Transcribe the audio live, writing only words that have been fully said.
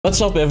What's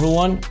up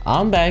everyone,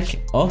 I'm back.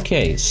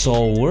 Okay,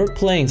 so we're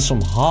playing some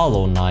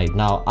Hollow Knight.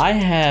 Now I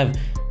have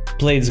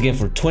played this game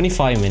for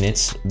 25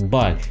 minutes,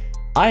 but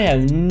I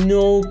have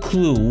no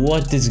clue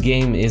what this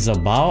game is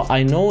about.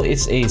 I know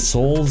it's a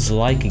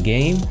Souls-like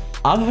game.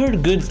 I've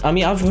heard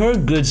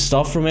good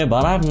stuff from it,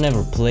 but I've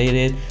never played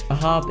it. I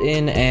hop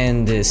in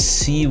and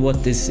see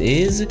what this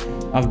is.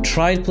 I've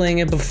tried playing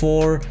it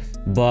before,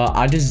 but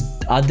I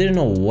didn't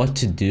know what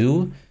to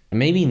do.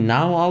 Maybe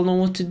now I'll know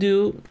what to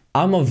do.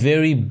 I'm a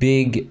very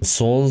big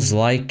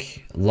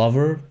Souls-like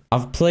lover.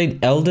 I've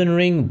played Elden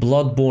Ring,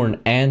 Bloodborne,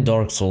 and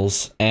Dark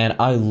Souls, and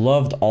I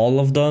loved all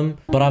of them,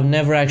 but I've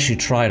never actually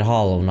tried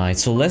Hollow Knight.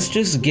 So let's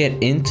just get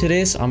into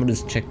this. I'm gonna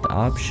just check the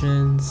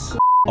options.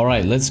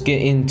 Alright, let's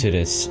get into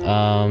this.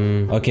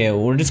 Okay,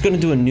 we're just gonna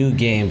do a new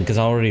game because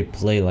I already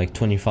played like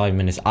 25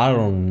 minutes. I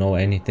don't know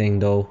anything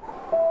though.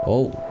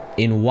 Oh,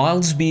 in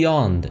wilds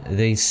beyond,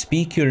 they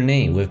speak your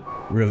name with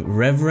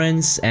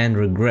reverence and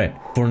regret,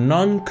 for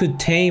none could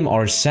tame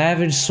our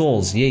savage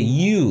souls, yet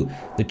you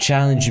the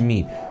challenge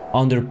meet.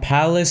 Under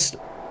polished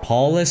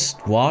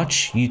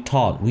watch you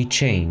taught, we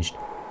changed.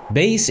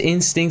 Base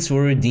instincts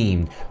were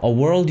redeemed, a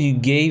world you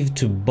gave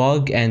to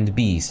bug and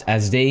beast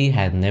as they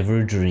had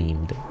never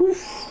dreamed.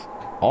 Oof.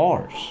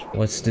 Ours.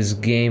 What's this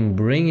game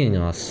bringing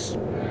us?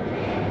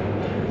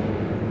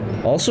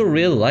 Also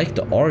really like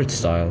the art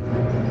style.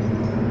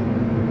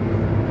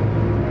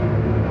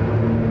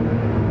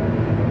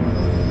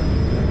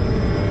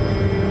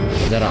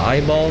 Is that an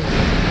eyeball?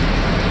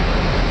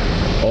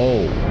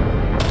 Oh.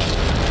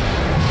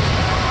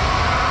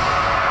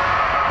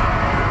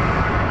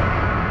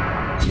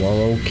 Well,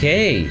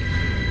 okay.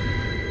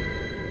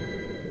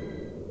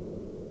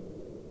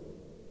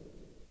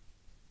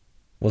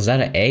 Was that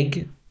an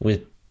egg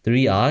with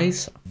 3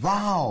 eyes?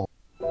 Wow.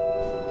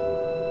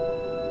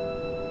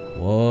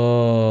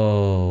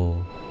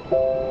 Whoa.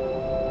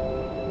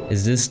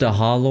 Is this the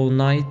Hollow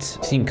Knight?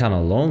 Seem kind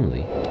of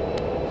lonely.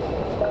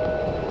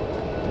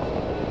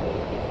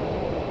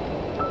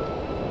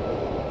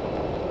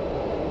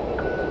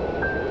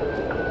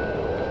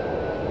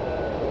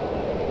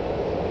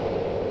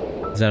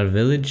 Is that a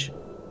village?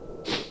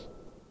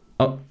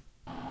 Oh.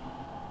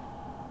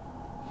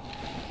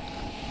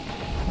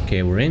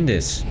 Okay, we're in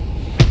this.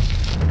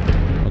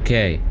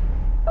 Okay.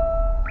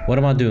 What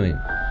am I doing?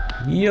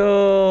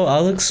 Yo,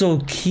 I look so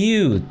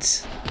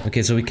cute.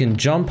 Okay, so we can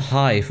jump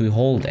high if we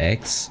hold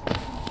X.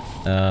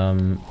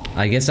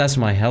 I guess that's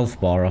my health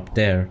bar up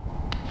there.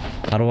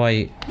 How do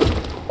I...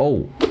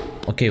 Oh.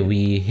 Okay,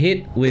 we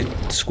hit with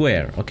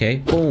square. Okay,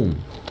 boom.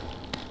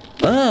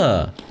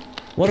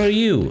 What are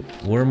you?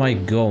 Where am I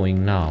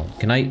going now?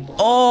 Can I...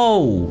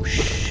 Oh,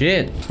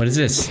 shit. What is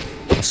this?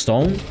 A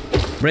stone?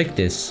 Break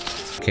this.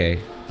 Okay.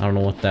 I don't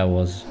know what that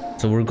was.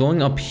 So we're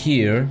going up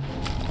here.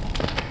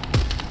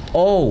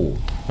 Oh.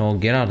 No,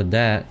 get out of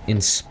that.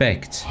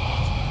 Inspect.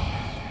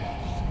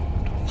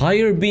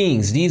 Higher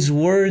beings, these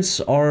words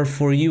are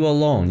for you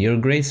alone. Your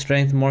great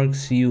strength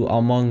marks you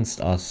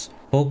amongst us.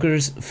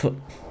 Focus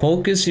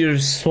your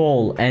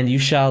soul and you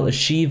shall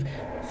achieve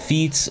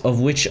feats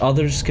of which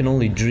others can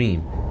only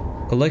dream.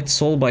 Collect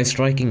soul by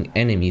striking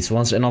enemies.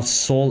 Once enough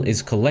soul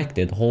is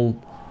collected, hold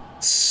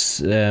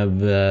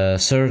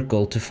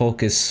circle to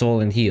focus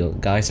soul and heal.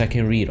 Guys, I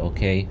can read,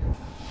 okay?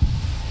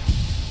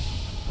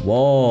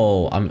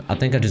 Whoa, I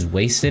think I just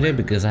wasted it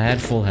because I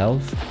had full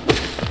health.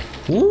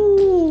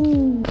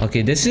 Woo!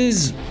 Okay, this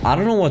is... I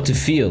don't know what to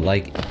feel.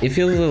 Like, it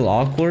feels a little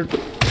awkward.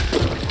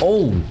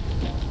 Oh!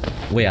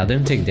 Wait, I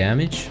didn't take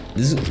damage?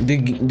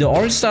 The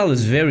art style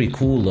is very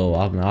cool though.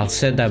 I've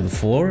said that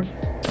before.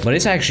 But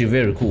it's actually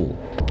very cool.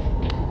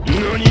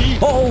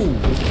 Oh!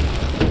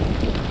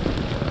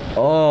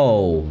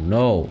 Oh,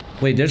 no.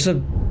 Wait, there's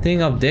a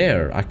thing up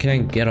there. I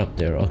can't get up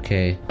there.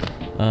 Okay.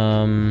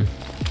 Oh,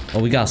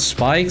 we got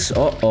spikes.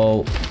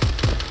 Uh-oh.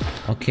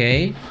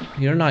 Okay.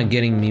 You're not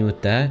getting me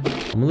with that.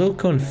 I'm a little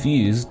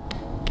confused.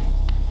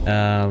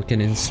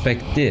 Can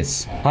inspect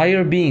this.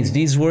 Higher beings,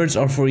 these words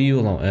are for you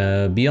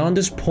alone. Beyond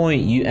this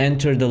point, you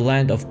enter the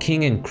land of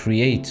King and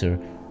Creator.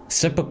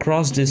 Step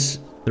across this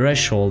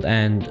threshold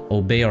and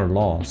obey our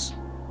laws.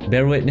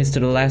 Bear witness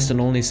to the last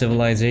and only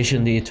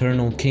civilization, the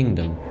eternal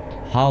kingdom.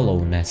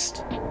 Hollow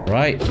Nest.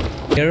 Right.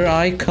 Here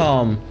I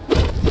come.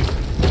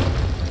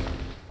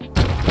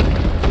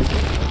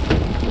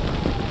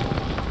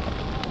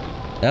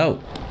 Oh.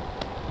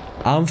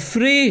 I'm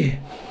free.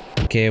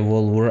 Okay,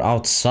 well, we're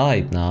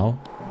outside now.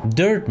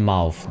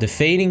 Dirtmouth, the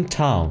fading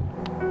town.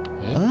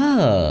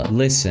 Ah,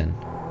 listen.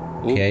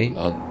 Okay.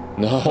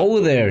 No. Oh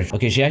there.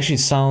 Okay, she actually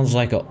sounds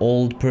like an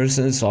old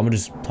person, so I'm gonna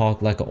just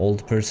talk like an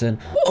old person.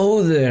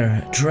 Oh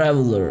there,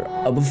 traveler.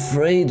 I'm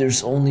afraid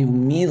there's only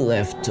me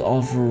left to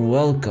offer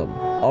welcome.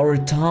 Our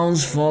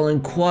town's fallen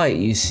quiet,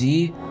 you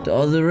see. The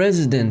other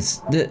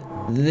residents,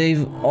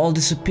 they've all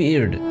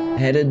disappeared.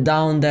 Headed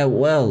down that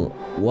well,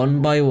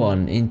 one by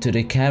one, into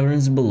the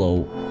caverns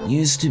below.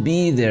 Used to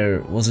be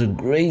there was a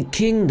great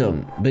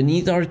kingdom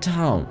beneath our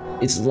town.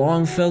 It's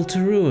long fell to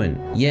ruin,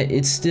 yet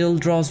it still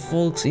draws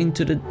folks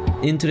into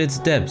its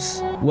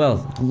depths.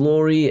 Wealth,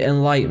 glory,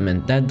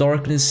 enlightenment. That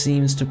darkness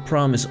seems to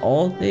promise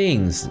all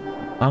things.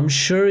 I'm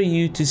sure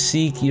you to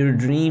seek your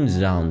dreams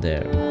down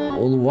there.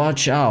 Well,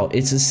 watch out.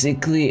 It's a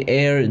sickly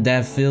air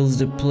that fills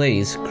the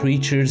place.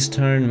 Creatures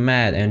turn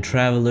mad and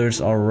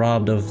travelers are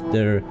robbed of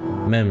their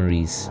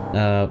memories.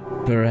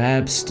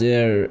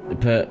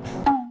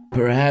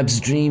 Perhaps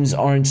dreams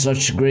aren't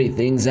such great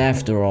things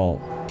after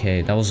all.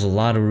 Okay, that was a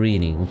lot of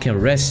reading. We can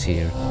rest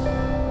here.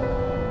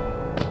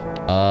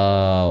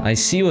 I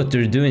see what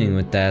they're doing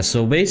with that.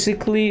 So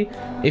basically,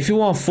 if you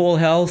want full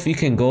health, you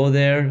can go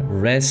there,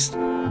 rest,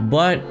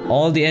 but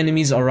all the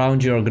enemies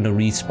around you are gonna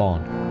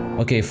respawn.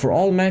 Okay, for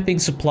all mapping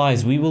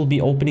supplies, we will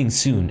be opening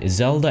soon.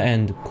 Zelda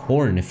and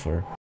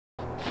Cornifer.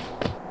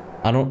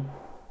 I don't...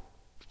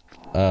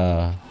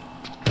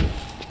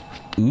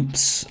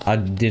 Oops, I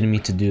didn't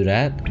mean to do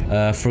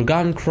that.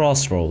 Forgotten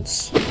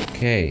Crossroads.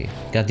 Okay,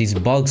 got these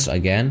bugs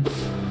again.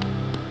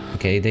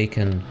 Okay, they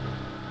can...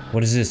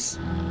 What is this?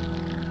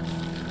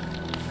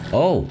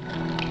 Oh.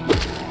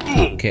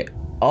 Okay.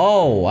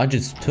 Oh, I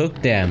just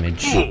took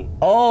damage.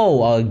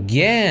 Oh,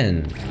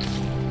 again.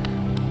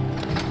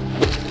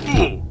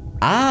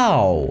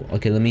 Ow.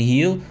 Okay, let me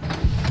heal.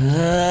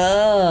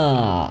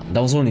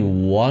 That was only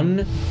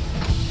one.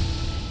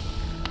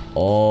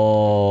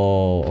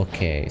 Oh,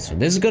 okay. So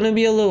this is gonna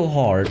be a little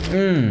hard.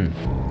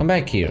 Come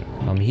back here.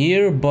 I'm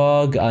here,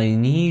 bug. I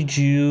need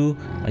you.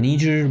 I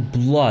need your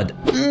blood.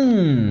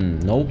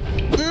 Nope.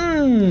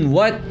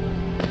 What?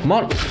 Come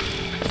on.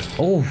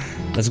 Oh,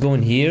 let's go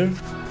in here.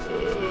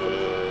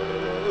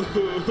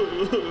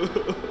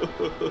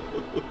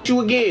 You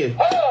again.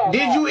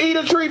 Did you eat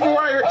a tree for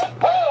right?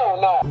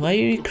 Why are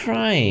you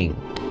crying?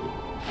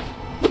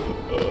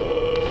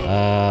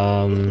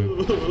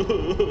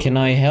 Can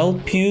I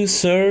help you,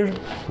 sir?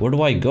 Where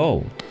do I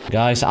go?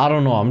 Guys, I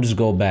don't know. I'm just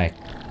go back.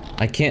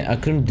 I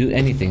couldn't do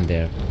anything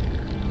there.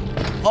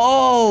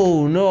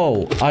 Oh,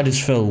 no. I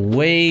just fell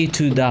way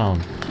too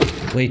down.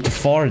 Way too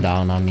far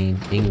down, I mean,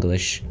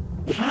 English.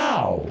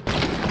 How?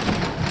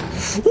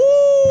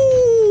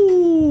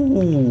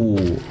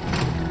 Ooh.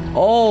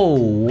 Oh,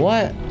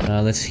 what?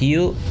 Let's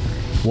heal.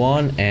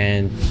 1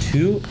 and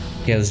 2.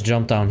 Okay, let's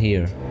jump down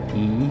here. I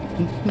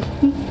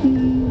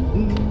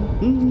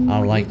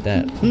don't like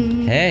that.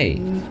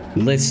 Hey,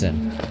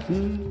 listen.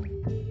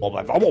 Oh,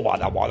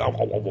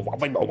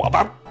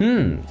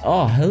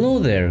 hello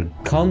there.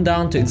 Come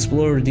down to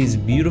explore these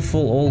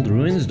beautiful old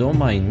ruins. Don't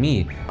mind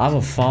me. I have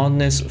a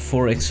fondness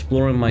for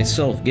exploring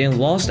myself. Getting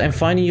lost and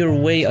finding your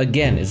way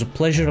again is a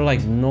pleasure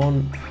like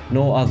no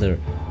other.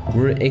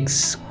 We're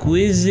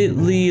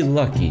exquisitely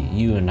lucky,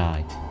 you and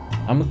I.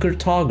 I'm a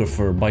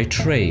cartographer by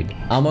trade.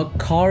 I'm a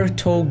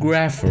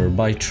cartographer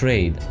by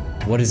trade.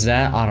 What is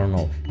that? I don't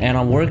know. And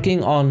I'm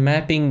working on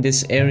mapping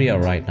this area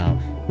right now.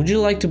 Would you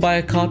like to buy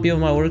a copy of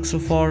my work so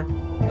far?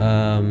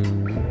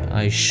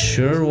 I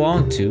sure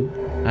want to.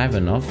 I have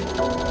enough.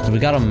 We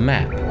got a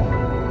map.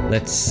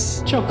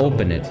 Let's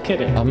open it.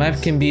 A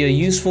map can be a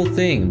useful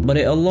thing, but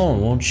it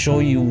alone won't show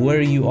you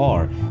where you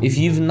are. If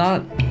you've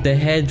not the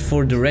head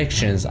for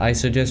directions, I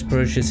suggest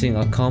purchasing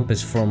a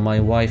compass from my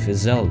wife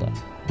Zelda.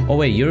 Oh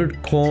wait, you're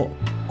corn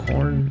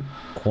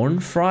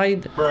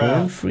fried?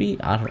 Corn free?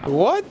 I don't know.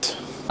 What?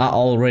 I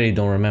already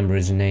don't remember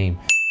his name.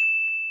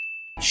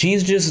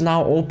 She's just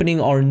now opening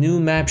our new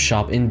map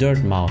shop in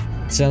Dirtmouth,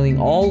 selling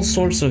all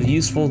sorts of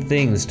useful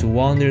things to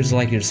wanderers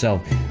like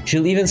yourself.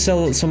 She'll even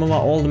sell some of my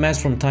old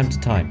maps from time to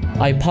time.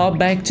 I pop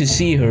back to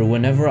see her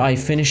whenever I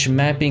finish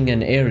mapping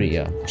an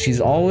area. She's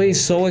always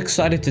so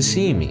excited to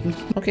see me.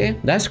 Okay,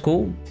 that's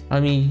cool. I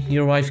mean,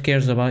 your wife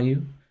cares about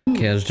you.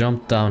 Okay, let's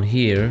jump down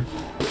here.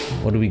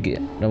 What do we get?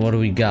 What do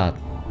we got?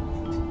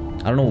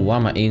 I don't know why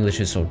my English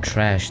is so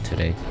trash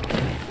today.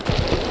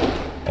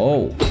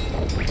 Oh.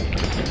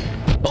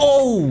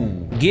 Oh,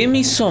 give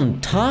me some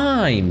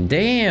time.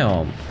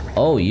 Damn.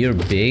 Oh, you're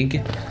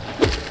big.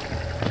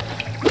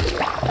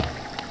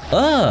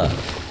 I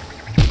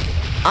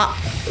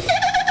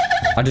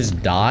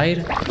just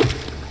died.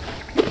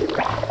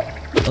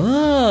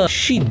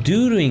 She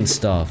doing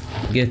stuff.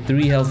 Get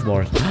 3 health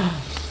bars.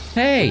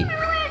 Hey.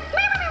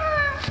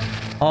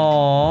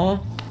 Aww.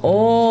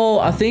 Oh,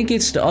 I think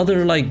it's the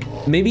other, like,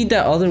 maybe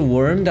that other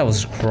worm that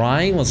was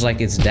crying was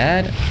like its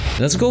dad.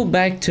 Let's go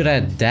back to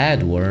that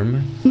dad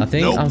worm. I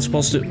think I'm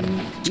supposed to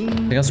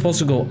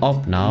go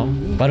up now.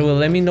 By the way,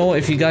 let me know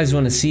if you guys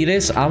want to see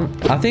this.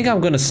 I think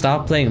I'm gonna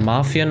stop playing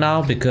Mafia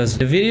now because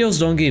the videos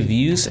don't get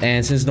views,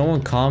 and since no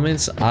one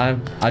comments, I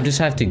just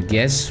have to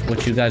guess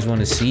what you guys want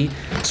to see.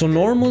 So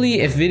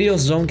normally if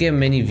videos don't get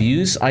many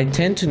views, I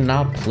tend to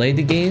not play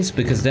the games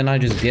because then I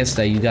just guess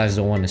that you guys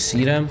don't want to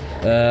see them.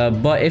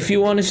 But if you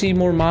want to see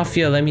more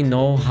Mafia, let me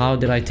know how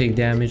did I take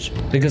damage,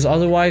 because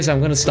otherwise I'm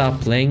gonna stop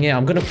playing it.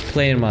 I'm gonna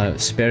play in my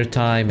spare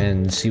time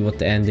and see what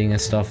the ending and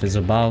stuff is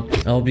about.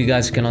 I hope you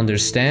guys can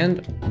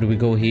understand. Do we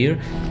go here?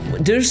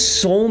 There's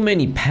so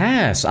many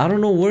paths. I don't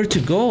know where to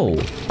go.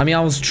 I mean,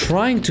 I was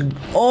trying to...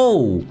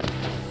 Oh,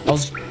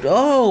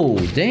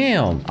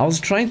 damn. I was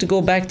trying to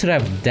go back to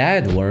that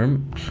dad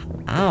worm.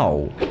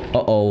 Ow.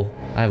 Uh-oh.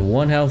 I have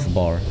 1 health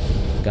bar.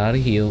 Gotta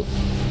heal.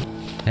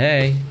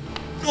 Hey.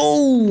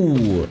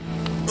 Oh!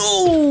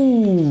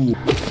 Oh!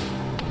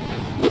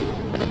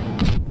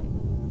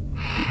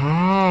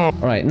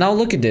 Alright, now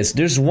look at this.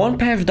 There's one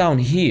path down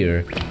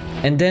here,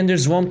 and then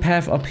there's one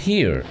path up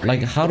here.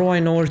 Like, how do I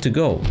know where to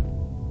go?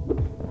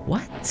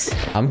 What?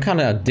 I'm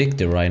kind of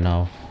addicted right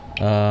now.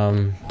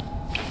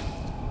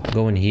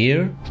 Go in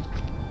here.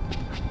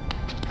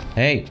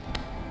 Hey.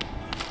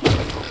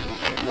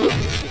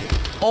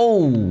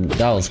 Oh,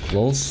 that was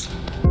close.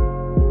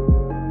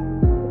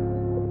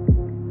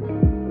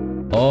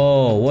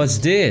 Oh, what's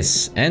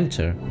this?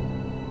 Enter.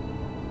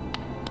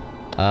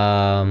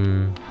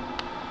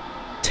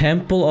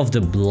 Temple of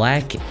the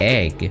Black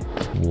Egg.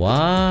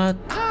 What?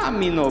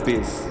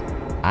 Aminobis.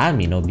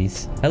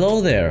 Aminobis.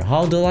 Hello there.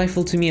 How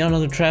delightful to meet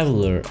another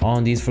traveler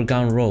on these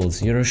forgotten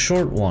roads. You're a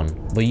short one,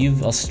 but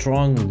you've a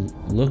strong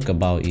look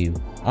about you.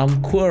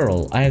 I'm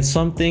Quirrell. I have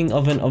something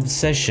of an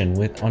obsession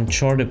with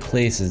uncharted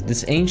places.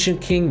 This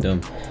ancient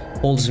kingdom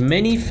holds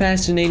many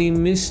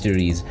fascinating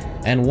mysteries,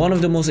 and one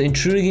of the most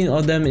intriguing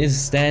of them is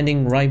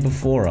standing right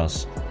before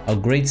us. A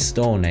great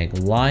stone egg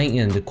lying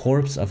in the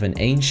corpse of an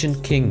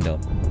ancient kingdom.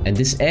 And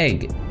this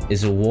egg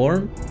is a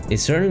worm? It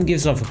certainly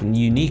gives off a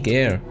unique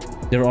air.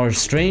 There are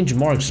strange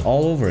marks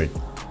all over it.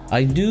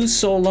 I do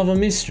so love a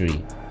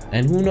mystery.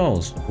 And who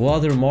knows, what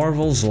other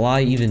marvels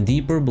lie even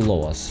deeper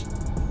below us.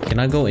 Can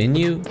I go in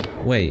you?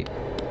 Wait,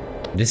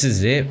 this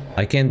is it?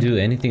 I can't do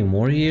anything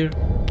more here?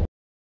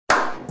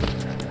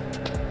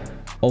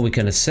 Oh, we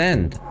can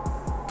ascend.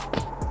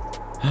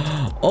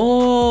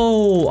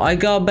 Oh, I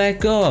got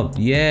back up.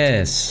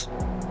 Yes.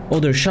 Oh,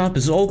 their shop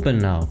is open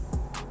now.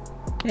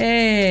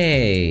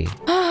 Hey.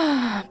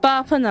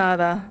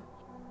 Bapanada.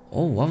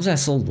 Oh, why was that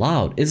so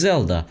loud?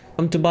 Izelda,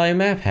 come to buy a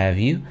map, have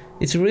you?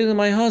 It's really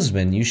my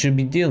husband you should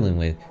be dealing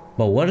with.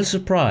 But what a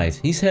surprise.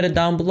 He's headed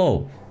down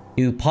below.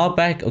 He'll pop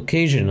back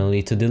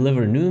occasionally to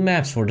deliver new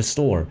maps for the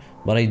store.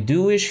 But I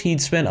do wish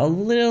he'd spend a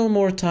little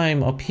more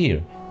time up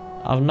here.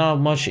 I've not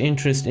much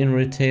interest in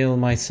retail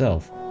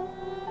myself.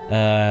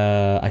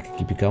 I can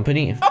keep you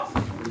company.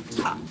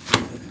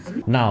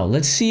 Now,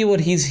 let's see what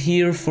he's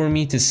here for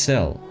me to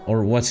sell.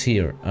 Or what's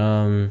here.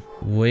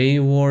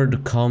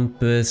 Wayward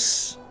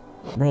Compass.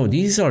 Bro,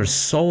 these are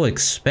so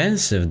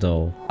expensive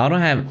though. I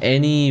don't have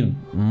any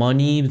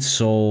money,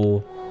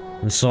 so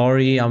I'm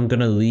sorry, I'm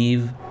gonna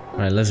leave.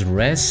 Alright, let's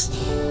rest.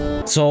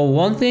 So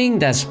one thing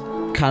that's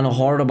kind of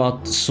hard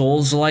about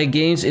Souls-like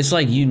games, it's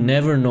like you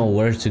never know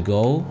where to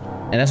go.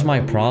 And that's my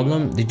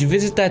problem. Did you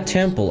visit that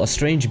temple? A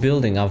strange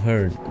building, I've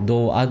heard.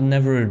 Though I've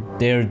never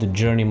dared the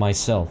journey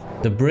myself.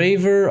 The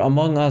braver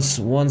among us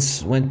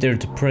once went there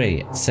to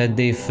pray. Said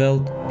they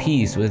felt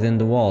peace within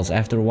the walls.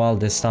 After a while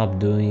they stopped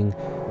going.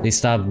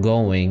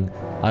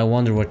 I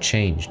wonder what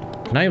changed.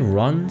 Can I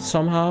run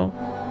somehow?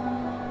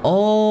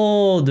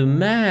 Oh, the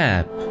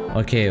map.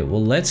 Okay,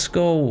 well let's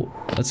go.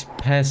 Let's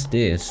pass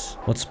this.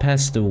 What's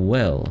past the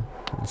well?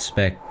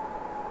 Inspect.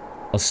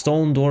 A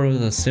stone door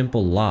with a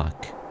simple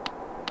lock.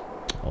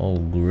 Oh,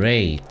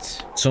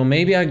 great. So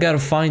maybe I gotta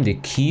find the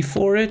key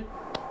for it?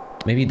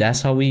 Maybe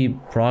that's how we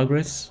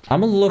progress?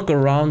 I'm gonna look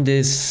around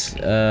this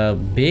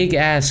big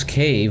ass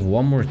cave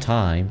one more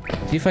time.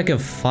 See if I can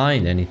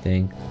find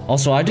anything.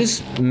 Also, I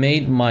just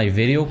made my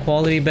video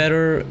quality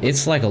better.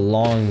 It's like a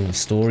long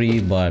story,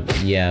 but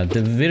yeah,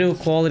 the video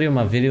quality of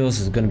my videos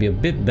is gonna be a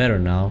bit better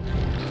now.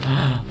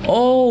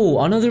 Oh,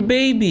 another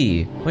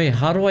baby. Wait,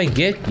 how do I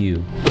get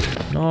you?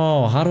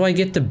 No, how do I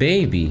get the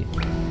baby?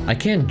 I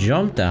can't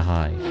jump that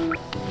high.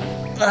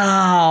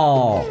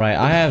 Ow! Right,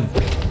 I have...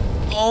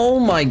 Oh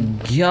my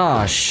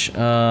gosh.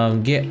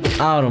 Get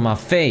out of my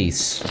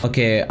face.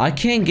 Okay, I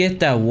can't get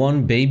that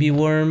one baby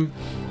worm.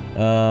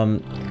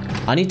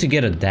 I need to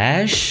get a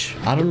dash.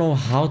 I don't know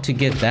how to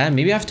get that.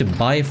 Maybe I have to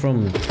buy it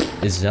from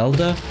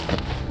Zelda.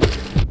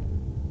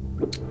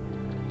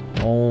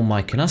 Oh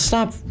my, can I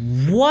stop?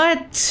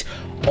 What?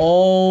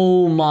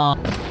 Oh my.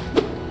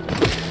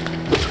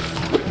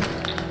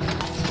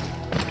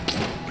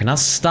 Can I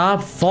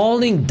stop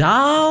falling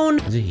down?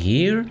 Is it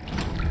here?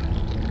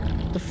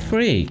 The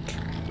freak?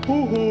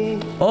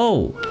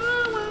 Oh.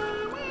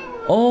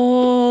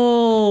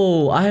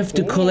 Oh, I have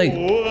to collect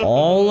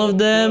all of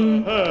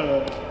them?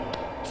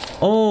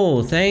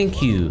 Oh,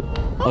 thank you.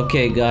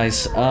 Okay,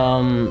 guys,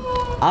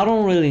 I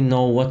don't really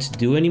know what to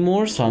do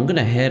anymore, so I'm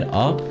gonna head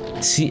up,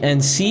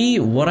 see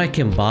what I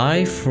can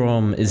buy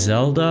from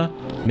Zelda.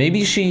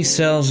 Maybe she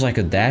sells like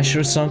a dash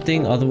or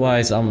something.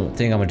 Otherwise, I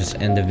think I'm gonna just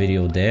end the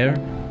video there.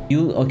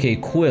 Okay,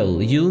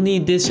 Quill, you'll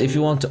need this if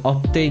you want to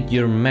update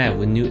your map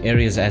with new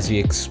areas as you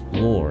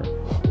explore.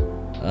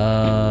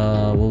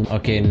 Well,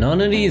 okay, none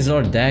of these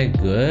are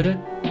that good,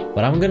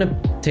 but I'm gonna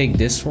take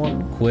this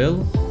one,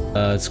 Quill.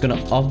 It's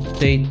gonna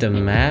update the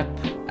map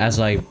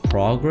as I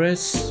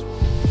progress,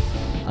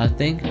 I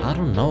think. I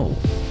don't know.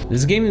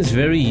 This game is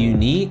very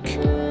unique,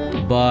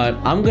 but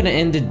I'm gonna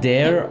end it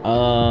there.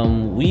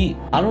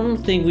 I don't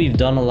think we've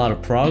done a lot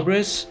of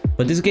progress, but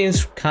but this game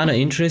is kind of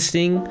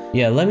interesting.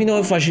 Yeah, let me know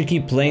if I should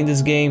keep playing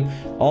this game.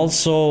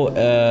 Also,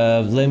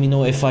 let me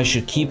know if I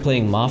should keep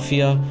playing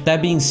Mafia.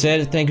 That being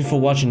said, thank you for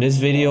watching this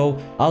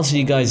video. I'll see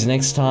you guys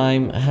next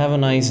time. Have a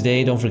nice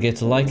day. Don't forget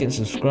to like and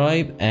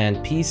subscribe,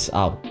 and peace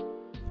out.